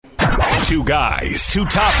Two guys, two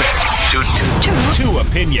topics, two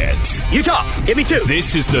opinions. You talk. Give me two.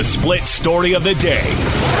 This is the split story of the day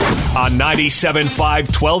on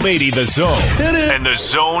 97.5 1280 The Zone and The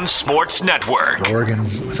Zone Sports Network. Oregon, I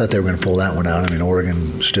thought they were going to pull that one out. I mean,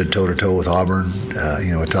 Oregon stood toe-to-toe with Auburn,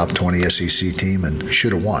 a top 20 SEC team, and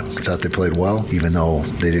should have won. I thought they played well, even though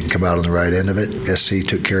they didn't come out on the right end of it. SC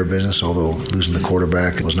took care of business, although losing the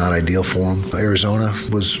quarterback was not ideal for them. Arizona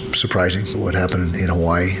was surprising. What happened in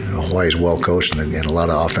Hawaii? Hawaii is well coached and a lot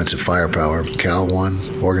of offensive firepower. Cal won.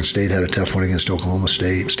 Oregon State had a tough one against Oklahoma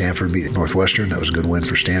State. Stanford beat Northwestern. That was a good win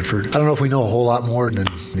for Stanford. I don't know if we know a whole lot more than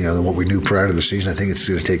what we knew prior to the season. I think it's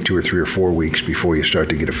going to take 2 or 3 or 4 weeks before you start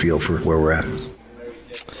to get a feel for where we're at.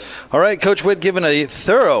 All right, Coach Witt giving a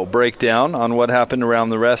thorough breakdown on what happened around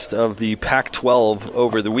the rest of the Pac-12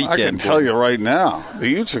 over the weekend. I can tell you right now, the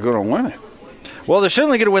Utes are going to win it. Well, they're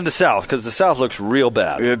certainly going to win the South because the South looks real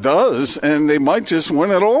bad. It does, and they might just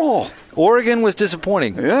win it all. Oregon was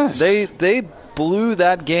disappointing. Yes. They blew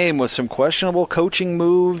that game with some questionable coaching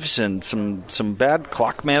moves and some bad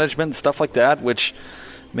clock management and stuff like that, which,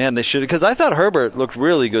 man, they should have. Because I thought Herbert looked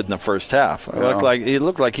really good in the first half. It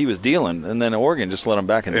looked like he was dealing, and then Oregon just let him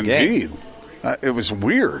back in the game. Indeed. It was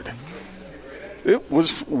weird. It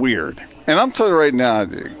was weird. And I'm telling you right now,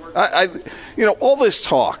 all this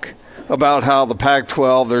talk about how the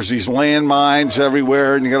Pac-12, there's these landmines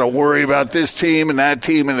everywhere, and you got to worry about this team and that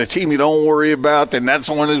team, and the team you don't worry about, then that's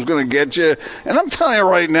the one who's going to get you. And I'm telling you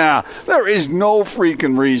right now, there is no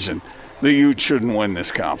freaking reason the Utes shouldn't win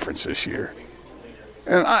this conference this year.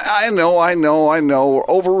 And I know,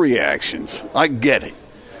 overreactions. I get it.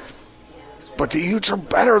 But the Utes are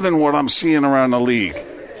better than what I'm seeing around the league.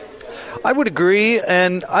 I would agree,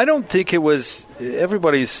 and I don't think it was –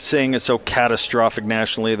 everybody's saying it's so catastrophic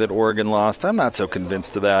nationally that Oregon lost. I'm not so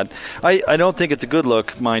convinced of that. I don't think it's a good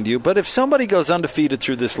look, mind you, but if somebody goes undefeated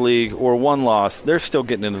through this league or one loss, they're still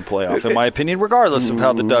getting into the playoff, in my opinion, regardless of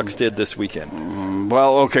how the Ducks did this weekend.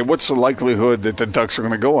 Well, okay, what's the likelihood that the Ducks are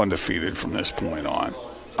going to go undefeated from this point on?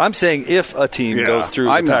 I'm saying if a team goes through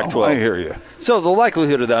the Pac-12. I hear you. So the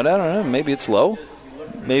likelihood of that, I don't know, maybe it's low.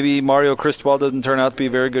 Maybe Mario Cristobal doesn't turn out to be a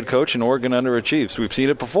very good coach and Oregon underachieves. We've seen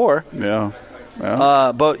it before. Yeah.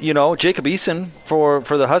 But, Jacob Eason for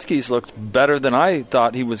the Huskies looked better than I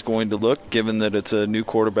thought he was going to look, given that it's a new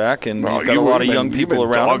quarterback and he's got a lot of young people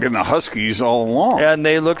around him. Dogging the Huskies all along. And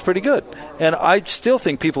they looked pretty good. And I still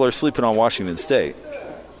think people are sleeping on Washington State.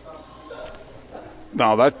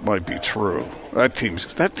 No, that might be true. That team's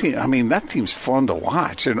fun to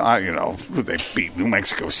watch. And they beat New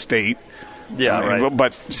Mexico State. Yeah, right.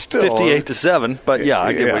 But still 58-7. But yeah,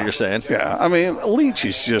 I get what you're saying. Yeah, Leach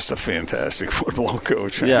is just a fantastic football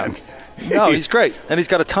coach. Yeah. No, he's great. And he's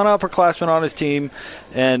got a ton of upperclassmen on his team.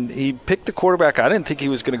 And he picked the quarterback I didn't think he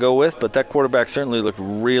was going to go with, but that quarterback certainly looked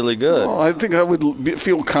really good. Well, I think I would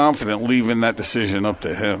feel confident leaving that decision up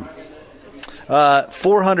to him.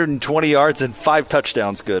 420 yards and 5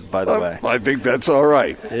 touchdowns good, by the way. I think that's all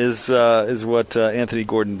right. Is what Anthony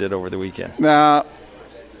Gordon did over the weekend. Now,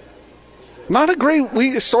 not a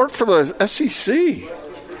great start for the SEC.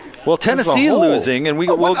 Well, Tennessee losing, and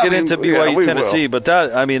we'll get into BYU Tennessee, but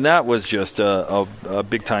that was just a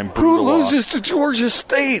big-time brutal loss. Who loses loss. to Georgia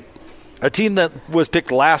State? A team that was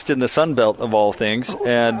picked last in the Sun Belt, of all things,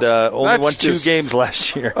 and only won 2 games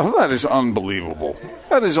last year. Oh, that is unbelievable.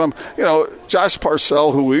 That is, Josh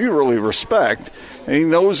Parcell, who we really respect, and he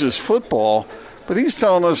knows his football, but he's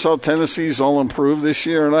telling us how Tennessee's all improved this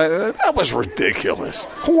year, and that was ridiculous.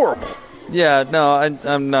 Horrible. Yeah, no,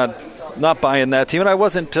 I'm not buying that team, and I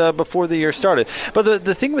wasn't before the year started. But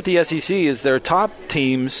the thing with the SEC is their top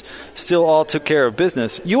teams still all took care of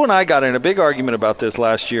business. You and I got in a big argument about this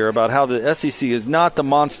last year, about how the SEC is not the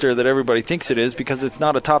monster that everybody thinks it is because it's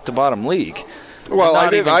not a top-to-bottom league. Well, I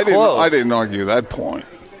didn't argue that point.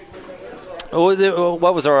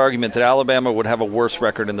 What was our argument? That Alabama would have a worse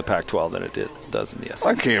record in the Pac-12 than it does in the SEC?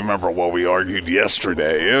 I can't remember what we argued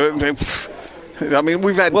yesterday.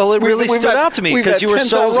 We've had. Well, it really stood out to me because you were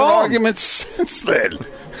so wrong. Arguments since then.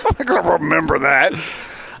 I'm not going to remember that.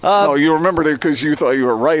 No, you remembered it because you thought you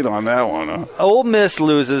were right on that one. Huh? Ole Miss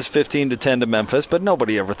loses 15-10 to Memphis, but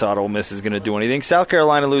nobody ever thought Ole Miss is going to do anything. South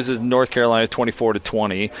Carolina loses North Carolina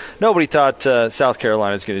 24-20. Nobody thought South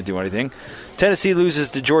Carolina was going to do anything. Tennessee loses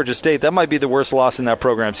to Georgia State. That might be the worst loss in that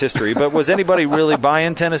program's history. But was anybody really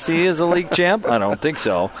buying Tennessee as a league champ? I don't think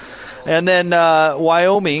so. And then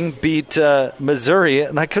Wyoming beat Missouri,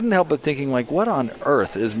 and I couldn't help but thinking, what on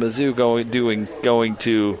earth is Mizzou going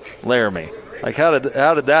to Laramie? How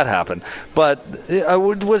did that happen? But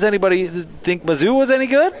was anybody think Mizzou was any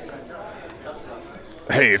good?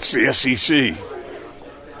 Hey, it's the SEC.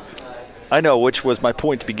 I know, which was my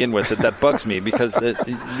point to begin with. That bugs me because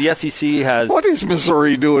the SEC has. What is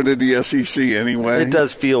Missouri doing in the SEC anyway? It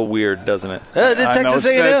does feel weird, doesn't it? Texas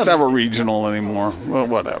A&M. It's never regional anymore. Well,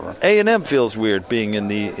 whatever. A&M feels weird being in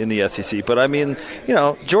the SEC, but I mean,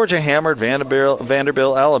 Georgia hammered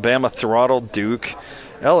Vanderbilt, Alabama throttled Duke,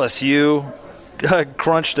 LSU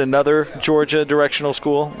crunched another Georgia directional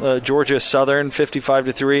school, Georgia Southern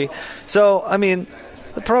 55-3. So I mean,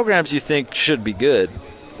 the programs you think should be good.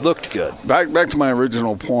 Looked good. Back to my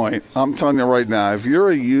original point. I'm telling you right now, if you're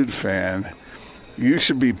a Ute fan, you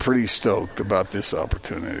should be pretty stoked about this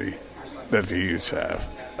opportunity that the Utes have.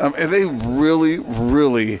 And they really,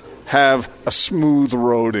 really have a smooth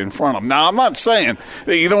road in front of them. Now, I'm not saying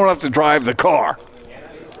that you don't have to drive the car.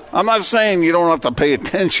 I'm not saying you don't have to pay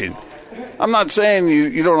attention. I'm not saying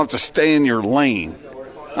you don't have to stay in your lane.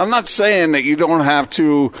 I'm not saying that you don't have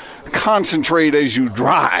to concentrate as you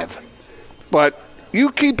drive. But you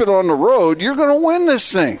keep it on the road, you're going to win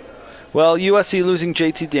this thing. Well, USC losing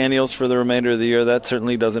JT Daniels for the remainder of the year, that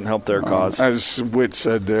certainly doesn't help their cause. As Witt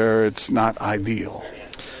said there, it's not ideal.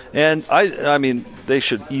 And, I mean, they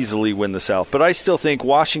should easily win the South. But I still think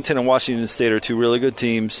Washington and Washington State are two really good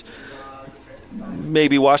teams.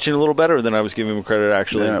 Maybe Washington a little better than I was giving them credit,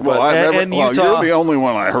 actually. Yeah, and Utah, you're the only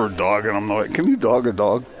one I heard dogging them. Can you dog a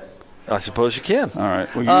dog? I suppose you can. All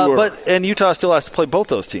right. Well, and Utah still has to play both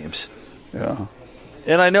those teams. Yeah.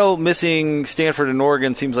 And I know missing Stanford and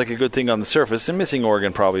Oregon seems like a good thing on the surface, and missing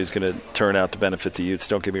Oregon probably is going to turn out to benefit the Utes,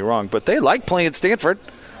 don't get me wrong. But they like playing Stanford.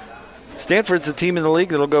 Stanford's the team in the league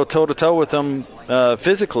that will go toe-to-toe with them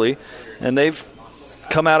physically, and they've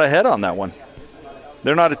come out ahead on that one.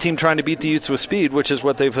 They're not a team trying to beat the Utes with speed, which is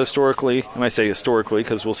what they've historically, and I say historically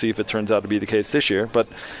because we'll see if it turns out to be the case this year, but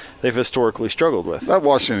they've historically struggled with. That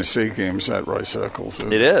Washington State game's at Rice Eccles.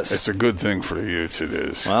 It is. It's a good thing for the Utes, it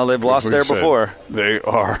is. Well, they've lost there before. They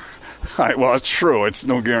are. Well, it's true. It's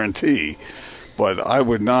no guarantee. But I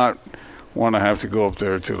would not want to have to go up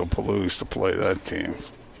there to the Palouse to play that team,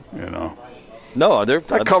 No,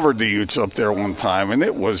 I covered the Utes up there one time, and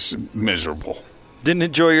it was miserable. Didn't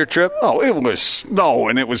enjoy your trip? Oh, it was snow,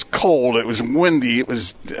 and it was cold. It was windy. It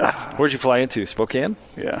was. Where'd you fly into? Spokane?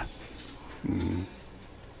 Yeah. Mm-hmm.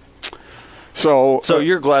 So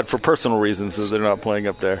you're glad for personal reasons that they're not playing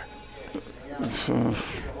up there?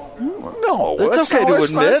 No, it's okay to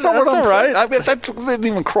admit. That's all right. I mean, that didn't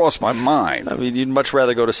even cross my mind. I mean, you'd much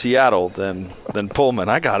rather go to Seattle than Pullman.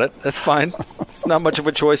 I got it. That's fine. It's not much of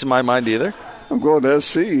a choice in my mind either. I'm going to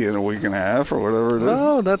SC in a week and a half or whatever it is.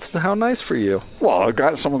 Oh, that's how nice for you. Well,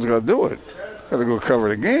 someone's got to do it. Got to go cover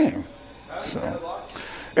the game. So,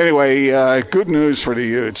 anyway, good news for the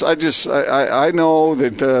Utes. I know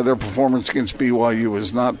that their performance against BYU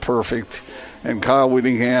was not perfect, and Kyle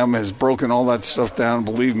Whittingham has broken all that stuff down.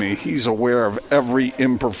 Believe me, he's aware of every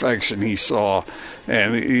imperfection he saw,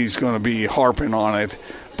 and he's going to be harping on it.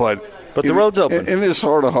 But the road's open. In his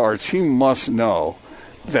heart of hearts, he must know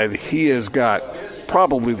that he has got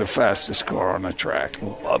probably the fastest car on the track.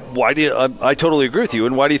 Why do you? I totally agree with you.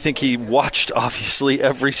 And why do you think he watched, obviously,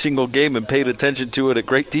 every single game and paid attention to it at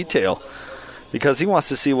great detail? Because he wants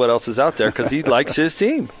to see what else is out there because he likes his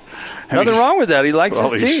team. Nothing wrong with that. He likes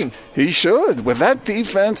his team. He should. With that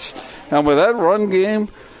defense and with that run game,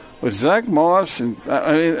 with Zach Moss, and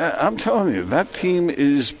I'm telling you, that team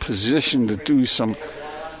is positioned to do some.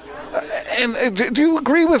 And do you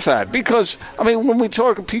agree with that? Because, when we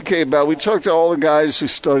talk to PK we talk to all the guys who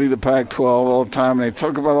study the Pac-12 all the time, and they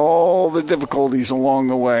talk about all the difficulties along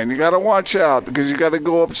the way. And you got to watch out because you got to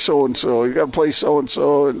go up so-and-so. You got to play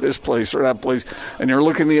so-and-so in this place or that place. And you're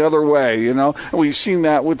looking the other way, And we've seen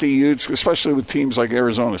that with the Utes, especially with teams like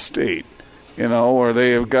Arizona State, where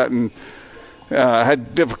they have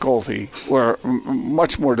had difficulty, or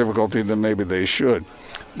much more difficulty than maybe they should.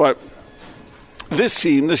 But this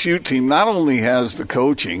Ute team, not only has the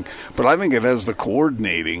coaching, but I think it has the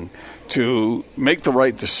coordinating to make the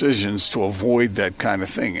right decisions to avoid that kind of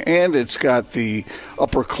thing. And it's got the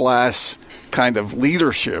upper class kind of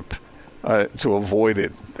leadership to avoid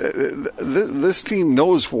it. This team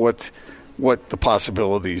knows what the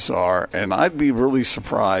possibilities are, and I'd be really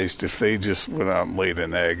surprised if they just went out and laid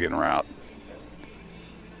an egg en route.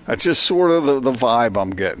 That's just sort of the vibe I'm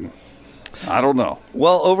getting. I don't know.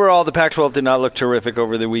 Well, overall, the Pac-12 did not look terrific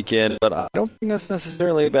over the weekend, but I don't think that's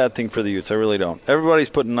necessarily a bad thing for the Utes. I really don't. Everybody's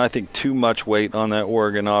putting, I think, too much weight on that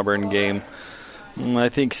Oregon-Auburn game. I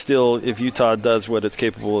think still, if Utah does what it's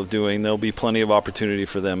capable of doing, there'll be plenty of opportunity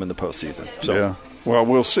for them in the postseason. So. Yeah. Well,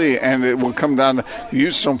 we'll see, and it will come down to the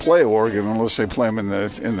Utes don't play Oregon unless they play them in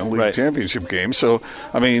the league championship game. So,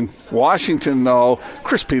 Washington, though,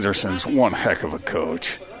 Chris Peterson's one heck of a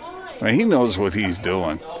coach. He knows what he's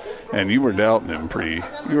doing. And you were doubting them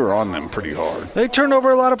you were on them pretty hard. They turned over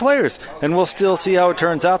a lot of players, and we'll still see how it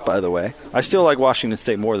turns out, by the way. I still like Washington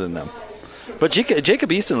State more than them. But Jacob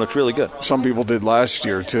Eason looked really good. Some people did last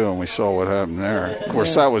year, too, and we saw what happened there. Of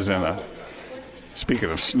course, that was speaking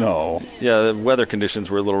of snow. Yeah, the weather conditions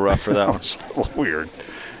were a little rough for that one. Was a little weird.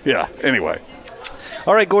 Yeah, anyway.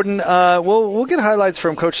 All right, Gordon, we'll get highlights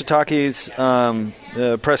from Coach Sitake's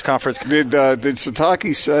press conference. Did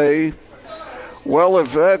Sitake say, well,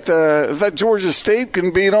 if that Georgia State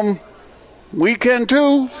can beat them, we can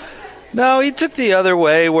too? No, he took the other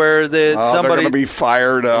way where somebody they're going to be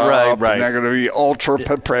fired up, right. And they're going to be ultra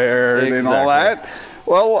prepared exactly. and all that.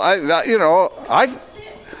 Well,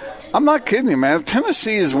 I'm not kidding you, man. If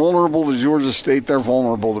Tennessee is vulnerable to Georgia State, they're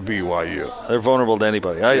vulnerable to BYU. They're vulnerable to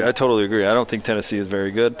anybody. I totally agree. I don't think Tennessee is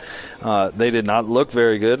very good. They did not look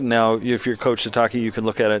very good. Now, if you're Coach Sitake, you can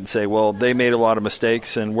look at it and say, well, they made a lot of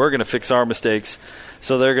mistakes, and we're going to fix our mistakes,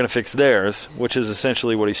 so they're going to fix theirs, which is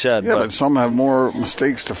essentially what he said. Yeah, but some have more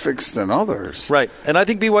mistakes to fix than others. Right, and I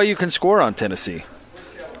think BYU can score on Tennessee.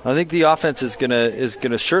 I think the offense is going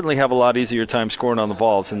to certainly have a lot easier time scoring on the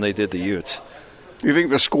balls than they did the Utes. You think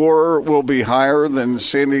the score will be higher than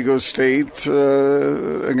San Diego State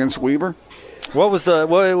against Weber?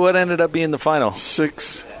 What ended up being the final?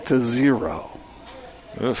 6-0.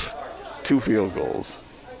 Oof. 2 field goals.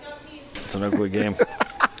 It's an ugly game.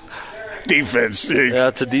 Defense. Yeah,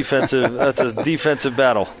 it's a defensive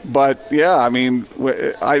battle. But yeah, I mean,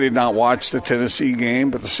 I did not watch the Tennessee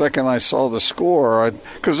game, but the second I saw the score,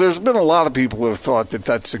 because there's been a lot of people who have thought that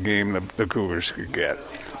that's a game that the Cougars could get.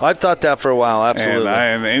 I've thought that for a while, absolutely.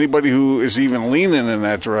 And anybody who is even leaning in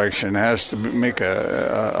that direction has to make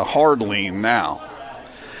a hard lean now.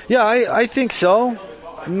 Yeah, I think so.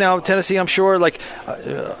 Now, Tennessee, I'm sure, I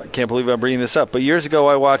can't believe I'm bringing this up, but years ago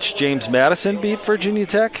I watched James Madison beat Virginia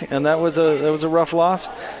Tech, and that was a rough loss.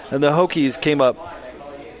 And the Hokies came up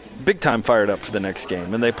big time fired up for the next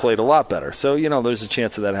game, and they played a lot better. So, there's a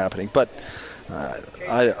chance of that happening. But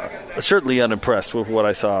I certainly unimpressed with what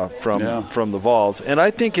I saw from the Vols. And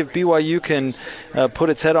I think if BYU can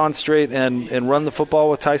put its head on straight and run the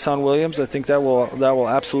football with Tyson Williams, I think that will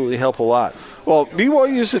absolutely help a lot. Well,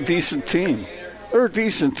 BYU is a decent team. They're a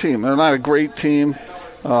decent team. They're not a great team.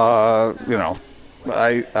 They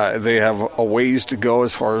have a ways to go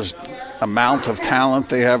as far as amount of talent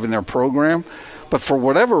they have in their program. But for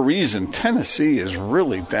whatever reason, Tennessee is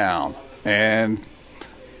really down. And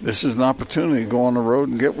this is an opportunity to go on the road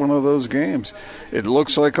and get one of those games. It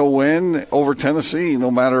looks like a win over Tennessee,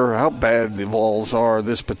 no matter how bad the Vols are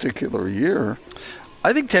this particular year.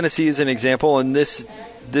 I think Tennessee is an example, and this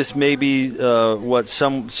may be what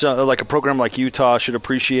some like a program like Utah should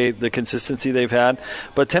appreciate the consistency they've had.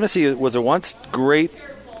 But Tennessee was a once great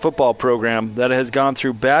football program that has gone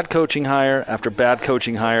through bad coaching hire after bad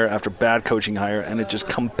coaching hire after bad coaching hire, and it just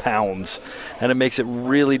compounds, and it makes it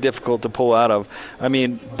really difficult to pull out of. I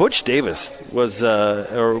mean, Butch Davis Butch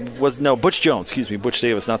Jones, Butch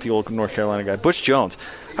Davis, not the old North Carolina guy. Butch Jones.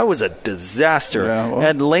 That was a disaster. Yeah, well.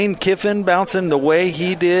 And Lane Kiffin bouncing the way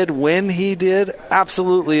he did, when he did,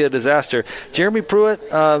 absolutely a disaster. Jeremy Pruitt,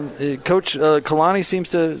 Coach Kalani seems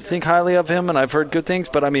to think highly of him, and I've heard good things,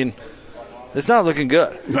 but I mean, it's not looking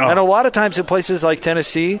good. No. And a lot of times in places like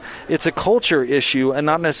Tennessee, it's a culture issue and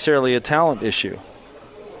not necessarily a talent issue.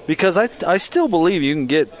 Because I still believe you can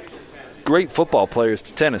get great football players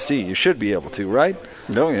to Tennessee. You should be able to, right?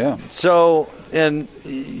 Oh, yeah. So, and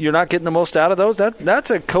you're not getting the most out of those?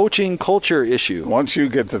 That's a coaching culture issue. Once you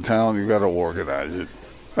get the talent, you've got to organize it.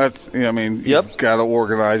 Yep. You've got to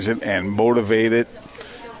organize it and motivate it.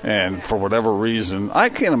 And for whatever reason, I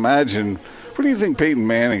can't imagine. What do you think Peyton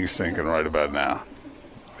Manning's thinking right about now?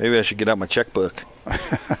 Maybe I should get out my checkbook.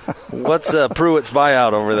 What's Pruitt's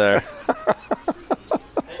buyout over there?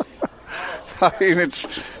 I mean,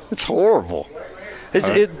 it's horrible.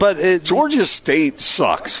 Georgia State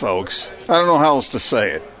sucks, folks. I don't know how else to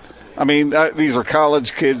say it. I mean, these are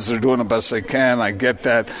college kids. They're doing the best they can. I get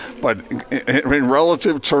that. But in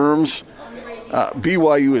relative terms,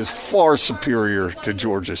 BYU is far superior to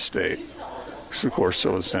Georgia State. Of course,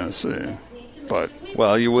 so is Tennessee. But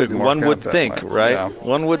one would think, right? Yeah.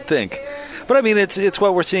 One would think. But I mean, it's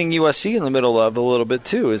what we're seeing USC in the middle of a little bit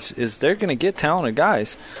too. Is they're going to get talented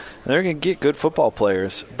guys. They're going to get good football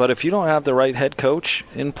players. But if you don't have the right head coach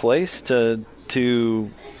in place to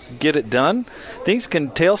get it done, things can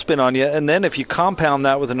tailspin on you. And then if you compound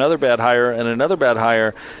that with another bad hire and another bad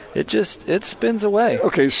hire, it spins away.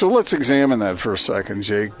 Okay, so let's examine that for a second,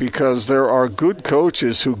 Jake, because there are good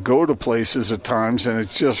coaches who go to places at times and it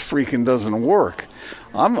just freaking doesn't work.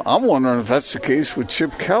 I'm wondering if that's the case with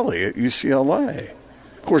Chip Kelly at UCLA.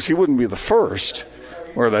 Of course, he wouldn't be the first,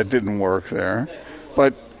 where that didn't work there.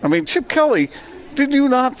 But, I mean, Chip Kelly, did you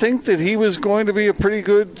not think that he was going to be a pretty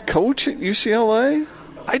good coach at UCLA?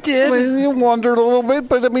 I did. I mean, you wondered a little bit,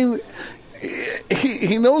 but, I mean,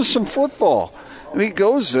 he knows some football. And he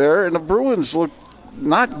goes there, and the Bruins looked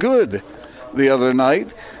not good the other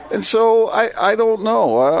night. And so I don't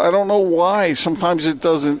know. I don't know why sometimes it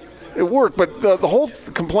doesn't work. But the whole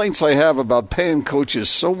complaints I have about paying coaches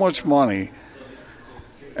so much money,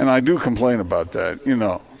 and I do complain about that,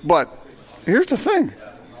 But here's the thing.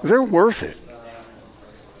 They're worth it.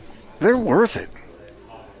 They're worth it.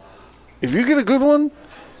 If you get a good one,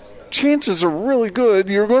 chances are really good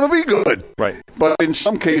you're going to be good. Right. But in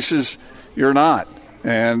some cases, you're not.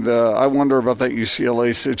 And I wonder about that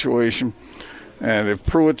UCLA situation. And if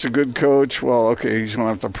Pruitt's a good coach, well, okay, he's going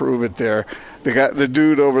to have to prove it there. They got the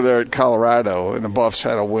dude over there at Colorado, and the Buffs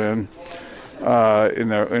had a win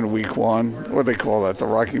in week 1. What do they call that? The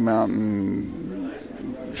Rocky Mountain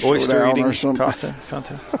oyster eating or something?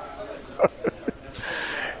 contest.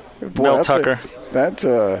 Mel Tucker. That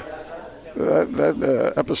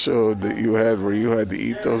episode that you had where you had to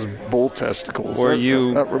eat those bull testicles. Where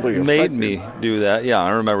you that really made me do that. Yeah, I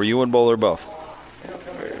remember. You and Bowler both.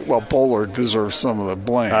 Well, Bowler deserves some of the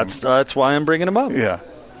blame. That's why I'm bringing him up. Yeah.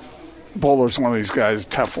 Bowler's one of these guys,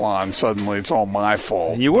 Teflon, suddenly it's all my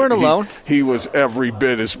fault. You weren't alone. He was every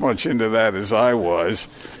bit as much into that as I was,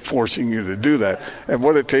 forcing you to do that. And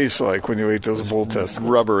what it tastes like when you ate those bull testicles.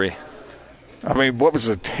 Rubbery. I mean, what was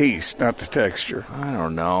the taste, not the texture? I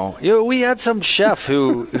don't know. We had some chef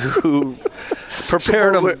who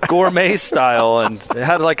prepared them gourmet style and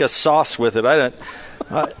had like a sauce with it.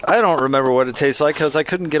 I don't remember what it tastes like because I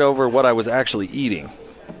couldn't get over what I was actually eating.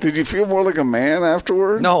 Did you feel more like a man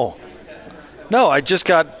afterward? No, I just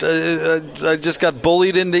got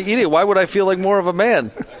bullied into eating. Why would I feel like more of a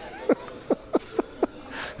man?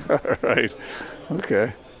 All right.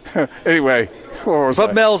 Okay. Anyway,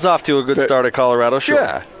 but Mel's off to a good start at Colorado. Sure.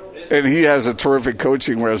 Yeah. And he has a terrific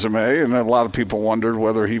coaching resume, and a lot of people wondered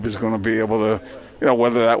whether he was going to be able to,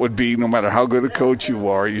 whether that would be, no matter how good a coach you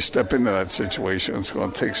are, you step into that situation, it's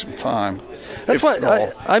going to take some time. That's what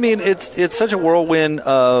I mean. It's such a whirlwind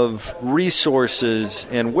of resources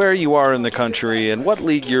and where you are in the country and what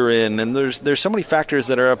league you're in, and there's so many factors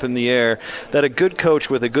that are up in the air that a good coach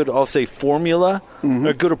with a good, I'll say, formula,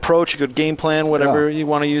 a good approach, a good game plan, whatever you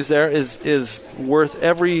want to use there, is worth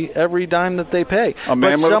every dime that they pay. A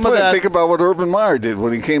man with a plan. Think about what Urban Meyer did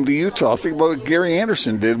when he came to Utah. Think about what Gary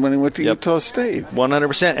Anderson did when he went to Utah State.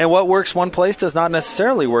 100%. And what works one place does not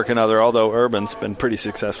necessarily work another, although Urban's been pretty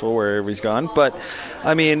successful wherever he's gone. But,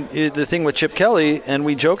 I mean, the thing with Chip Kelly, and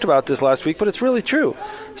we joked about this last week, but it's really true.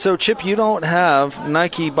 So, Chip, you don't have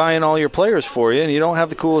Nike buying all your players for you, and you don't have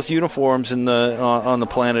the coolest uniforms on the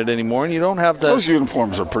planet anymore, and you don't have those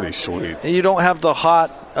uniforms are pretty sweet. You don't have the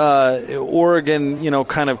hot Oregon,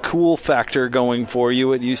 kind of cool factor going for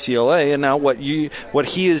you at UCLA, and now what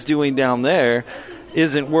he is doing down there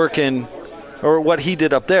isn't working, or what he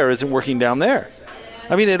did up there isn't working down there.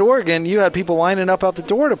 I mean, at Oregon, you had people lining up out the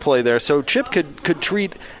door to play there, so Chip could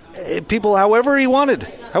treat people however he wanted.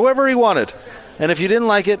 And if you didn't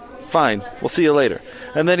like it, fine, we'll see you later.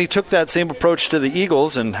 And then he took that same approach to the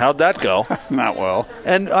Eagles, and how'd that go? Not well.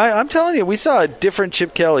 And I'm telling you, we saw a different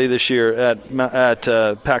Chip Kelly this year at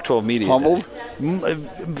Pac-12 Media. Humbled?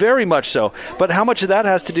 Very much so. But how much of that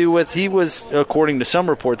has to do with he was, according to some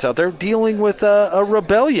reports out there, dealing with a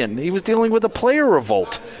rebellion. He was dealing with a player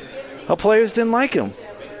revolt. How players didn't like him.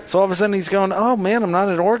 So all of a sudden he's going, oh, man, I'm not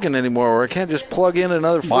at Oregon anymore, or I can't just plug in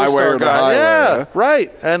another four-star guy. Yeah,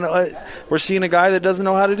 right. And we're seeing a guy that doesn't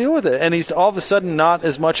know how to deal with it. And he's all of a sudden not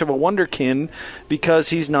as much of a wonderkin because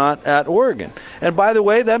he's not at Oregon. And by the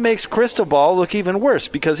way, that makes Cristobal look even worse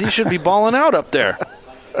because he should be balling out up there.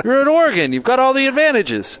 You're at Oregon. You've got all the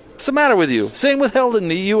advantages. What's the matter with you? Same with Heldon,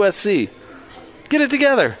 the USC. Get it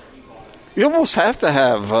together. You almost have to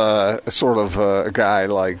have a guy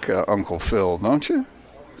like Uncle Phil, don't you?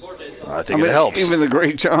 I think it helps. Even the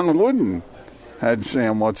great John Wooden had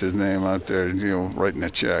Sam, what's his name, out there, writing the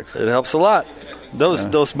checks. It helps a lot.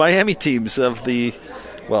 Those Miami teams of the,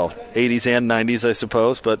 80s and 90s, I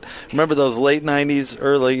suppose. But remember those late 90s,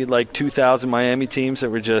 early 2000 Miami teams that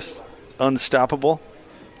were just unstoppable?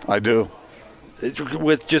 I do.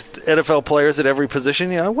 With just NFL players at every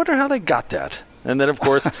position. I wonder how they got that. And then, of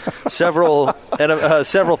course, several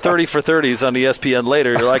 30 for 30s on ESPN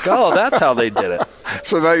later. You're like, oh, that's how they did it.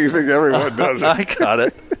 So now you think everyone does it. I got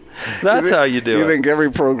it. That's how you do it. You think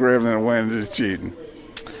every program that wins is cheating.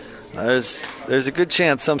 There's a good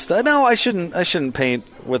chance some stuff. No, I shouldn't paint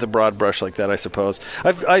with a broad brush like that, I suppose.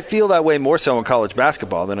 I feel that way more so in college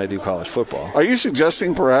basketball than I do college football. Are you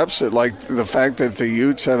suggesting perhaps that, like, the fact that the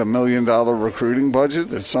Utes had $1 million recruiting budget,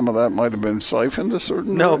 that some of that might have been siphoned a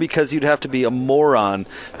certain No, way? because you'd have to be a moron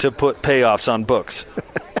to put payoffs on books.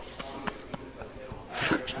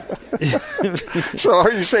 So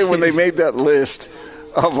are you saying when they made that list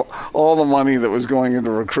of all the money that was going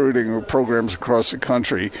into recruiting programs across the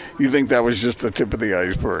country, you think that was just the tip of the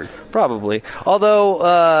iceberg? Probably.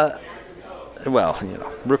 Although,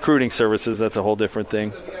 recruiting services, that's a whole different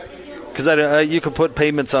thing. Because you could put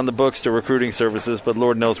payments on the books to recruiting services, but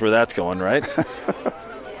Lord knows where that's going, right?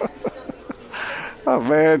 Oh,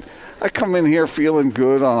 man. I come in here feeling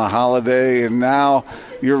good on a holiday, and now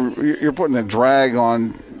you're putting a drag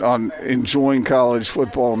on enjoying college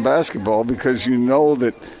football and basketball because you know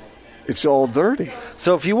that it's all dirty.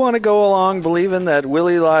 So if you want to go along believing that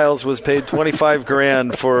Willie Lyles was paid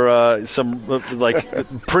 $25,000 for some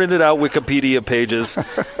printed out Wikipedia pages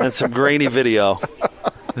and some grainy video,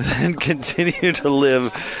 then continue to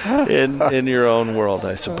live in your own world,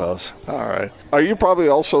 I suppose. All right. Are you probably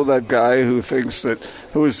also that guy who thinks that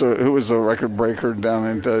who was the record breaker down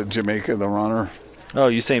in Jamaica, the runner? Oh,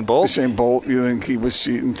 Usain Bolt? Usain Bolt. You think he was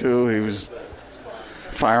cheating too? He was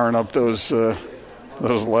firing up those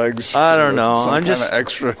legs. I don't know. I'm just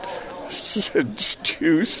extra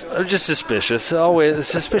juice. I'm just suspicious. Always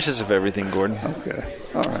suspicious of everything, Gordon. Okay.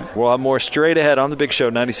 All right. We'll have more straight ahead on the Big Show,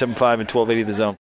 97.5 and 1280 The Zone.